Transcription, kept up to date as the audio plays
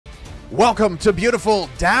Welcome to beautiful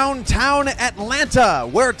downtown Atlanta,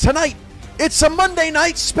 where tonight it's a Monday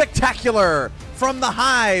night spectacular from the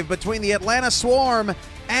Hive between the Atlanta Swarm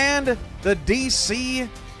and the DC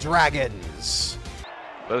Dragons.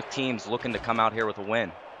 Both teams looking to come out here with a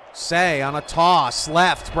win. Say on a toss,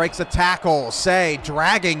 left, breaks a tackle. Say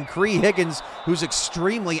dragging Cree Higgins, who's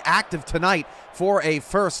extremely active tonight, for a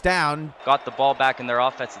first down. Got the ball back in their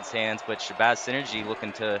offense's hands, but Shabazz Synergy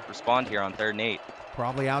looking to respond here on 3rd and 8.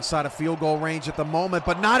 Probably outside of field goal range at the moment,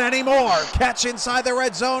 but not anymore. Catch inside the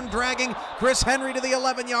red zone, dragging Chris Henry to the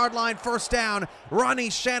 11-yard line. First down. Ronnie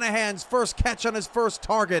Shanahan's first catch on his first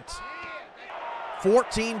target.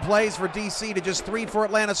 14 plays for DC to just 3 for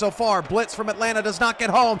Atlanta so far. Blitz from Atlanta does not get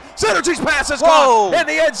home. Synergy's pass is gone in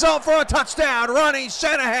the end zone for a touchdown. Ronnie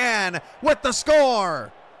Shanahan with the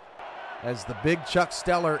score. As the big Chuck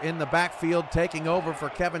Steller in the backfield taking over for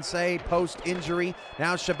Kevin Say post-injury.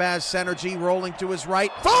 Now Shabazz Synergy rolling to his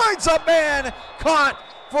right. Finds a man! Caught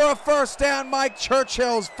for a first down. Mike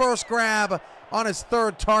Churchill's first grab on his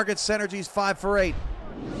 3rd target. Synergy's 5 for 8.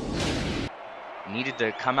 Needed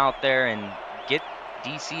to come out there and get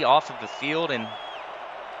DC off of the field and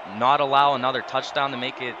not allow another touchdown to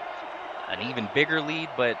make it an even bigger lead,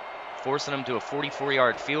 but forcing them to a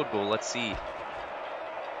 44-yard field goal. Let's see.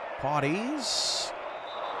 Paudies,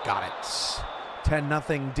 got it.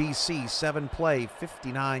 10-0 DC, 7-play,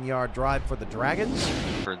 59-yard drive for the Dragons.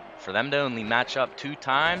 For them to only match up 2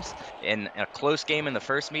 times in a close game in the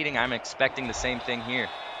first meeting, I'm expecting the same thing here.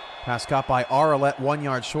 Pass caught by Arlette, 1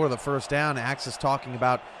 yard short of the first down. Axe is talking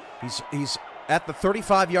about he's at the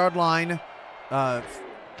 35-yard line,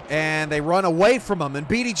 and they run away from him, and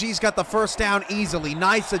BDG's got the first down easily.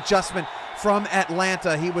 Nice adjustment from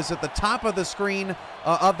Atlanta. He was at the top of the screen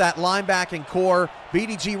of that linebacking core.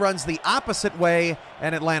 BDG runs the opposite way,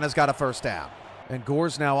 and Atlanta's got a first down. And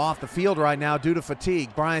Gore's now off the field right now due to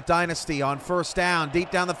fatigue. Bryant Dynasty on first down, deep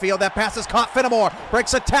down the field. That pass is caught. Finnemore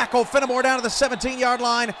breaks a tackle. Finnemore down to the 17-yard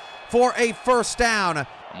line for a first down.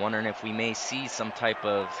 I'm wondering if we may see some type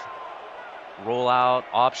of rollout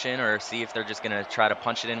option, or see if they're just going to try to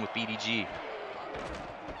punch it in with BDG.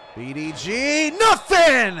 BDG,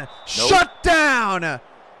 nothing! Nope. Shut down!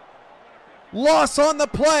 Loss on the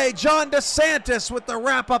play. John DeSantis with the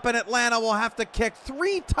wrap-up, in Atlanta will have to kick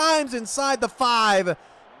 3 times inside the 5.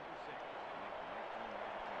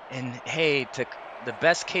 And hey, the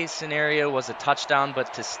best case scenario was a touchdown,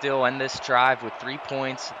 but to still end this drive with 3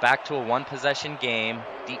 points, back to a 1-possession game.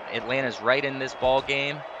 Atlanta's right in this ball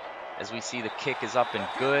game. As we see, the kick is up and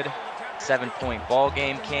good. 7-point ball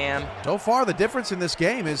game, Cam. So far, the difference in this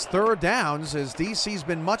game is 3rd downs, as DC's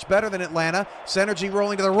been much better than Atlanta. Synergy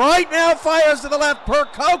rolling to the right, now fires to the left.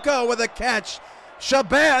 Percoco with a catch.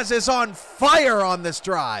 Shabazz is on fire on this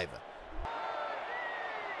drive.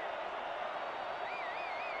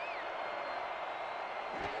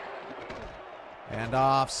 And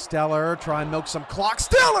off, Steller, try and milk some clock.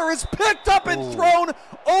 Steller is picked up and thrown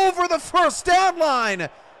over the first down line.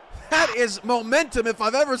 That is momentum if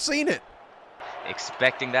I've ever seen it.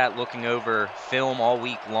 Expecting that, looking over film all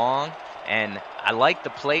week long, and I like the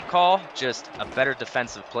play call, just a better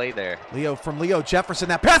defensive play there. Leo Jefferson,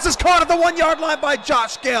 that pass is caught at the 1-yard line by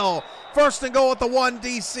Josh Gill. First and goal at the 1.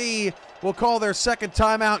 DC will call their second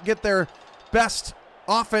timeout, get their best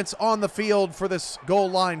offense on the field for this goal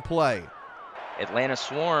line play. Atlanta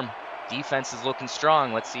Swarm defense is looking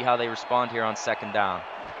strong. Let's see how they respond here on 2nd down.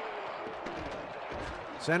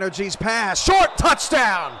 Synergy's pass, short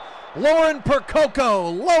touchdown. Lauren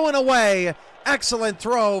Percoco, low and away. Excellent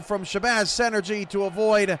throw from Shabazz Synergy to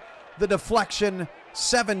avoid the deflection.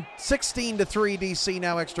 16-3 DC,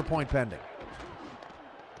 now extra point pending.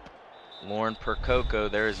 Lauren Percoco,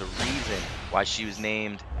 there is a reason why she was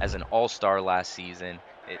named as an all-star last season.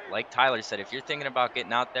 Like Tyler said, if you're thinking about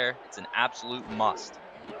getting out there, it's an absolute must.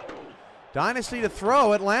 Dynasty to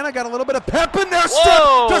throw. Atlanta got a little bit of pep in their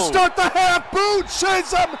step to start the half. Boone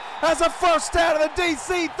Chisholm has a first down at the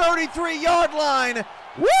DC 33-yard line.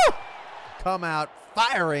 Woo! Come out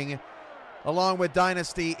firing along with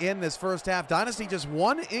Dynasty in this first half. Dynasty just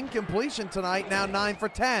 1 incompletion tonight, now 9 for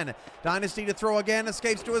 10. Dynasty to throw again,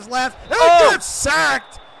 escapes to his left. And gets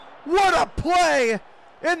sacked! What a play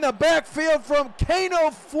in the backfield from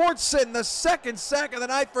Kano Fortson. The 2nd sack of the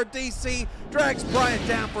night for DC. Drags Bryant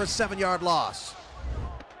down for a 7-yard loss.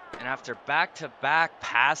 And after back-to-back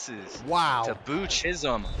passes to Boo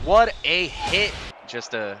Chisholm, what a hit.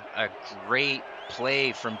 Just a great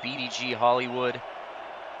play from BDG Hollywood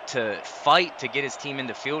to fight to get his team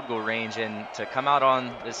into field goal range, and to come out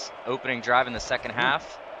on this opening drive in the 2nd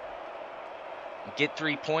half. Get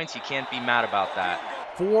 3 points, you can't be mad about that.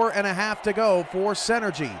 4.5 to go for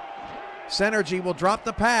Synergy. Synergy will drop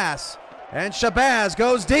the pass. And Shabazz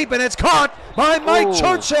goes deep, and it's caught by Mike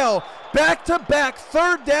Churchill. Back-to-back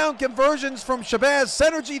third down conversions from Shabazz.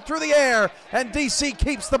 Synergy through the air, and DC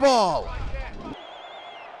keeps the ball.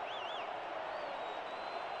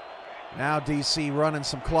 Now DC running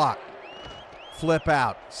some clock. Flip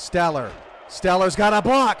out. Stellar. Stellar's got a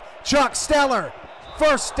block. Chuck Stellar.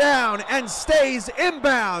 First down and stays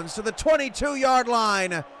inbounds to the 22-yard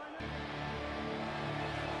line.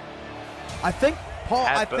 I think, Paul,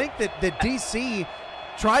 that DC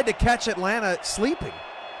tried to catch Atlanta sleeping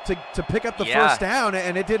to pick up the first down,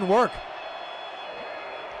 and it didn't work.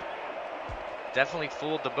 Definitely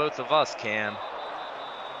fooled the both of us, Cam.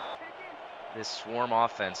 This swarm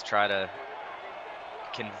offense try to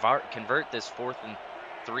convert this 4th and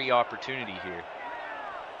 3 opportunity here.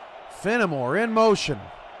 Fenimore in motion.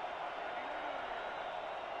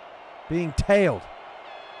 Being tailed.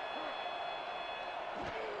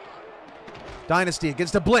 Dynasty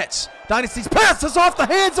against a blitz. Dynasty's pass is off the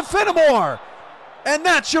hands of Fenimore. And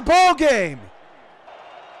that's your ball game.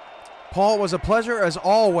 Paul, it was a pleasure as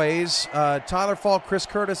always. Tyler Falk, Chris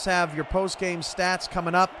Curtis have your post-game stats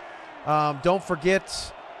coming up. Don't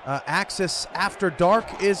forget, Axis After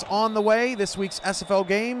Dark is on the way. This week's SFL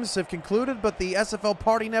games have concluded, but the SFL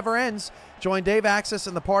party never ends. Join Dave Axis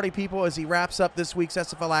and the party people as he wraps up this week's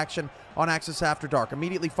SFL action on Axis After Dark.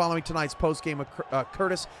 Immediately following tonight's post-game with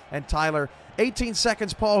Curtis and Tyler. 18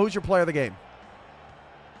 seconds, Paul. Who's your player of the game?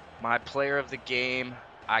 My player of the game,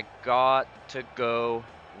 I got to go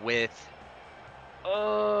with,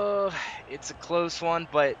 it's a close one,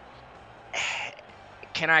 but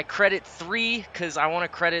can I credit 3? Because I want to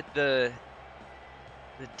credit the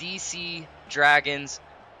DC Dragons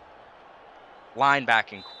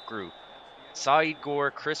linebacking group. Saeed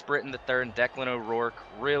Gore, Chris Britton III, and Declan O'Rourke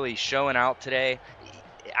really showing out today.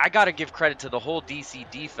 I got to give credit to the whole DC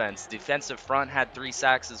defense. Defensive front had 3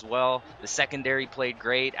 sacks as well. The secondary played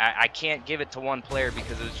great. I can't give it to one player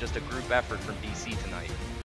because it was just a group effort from DC tonight.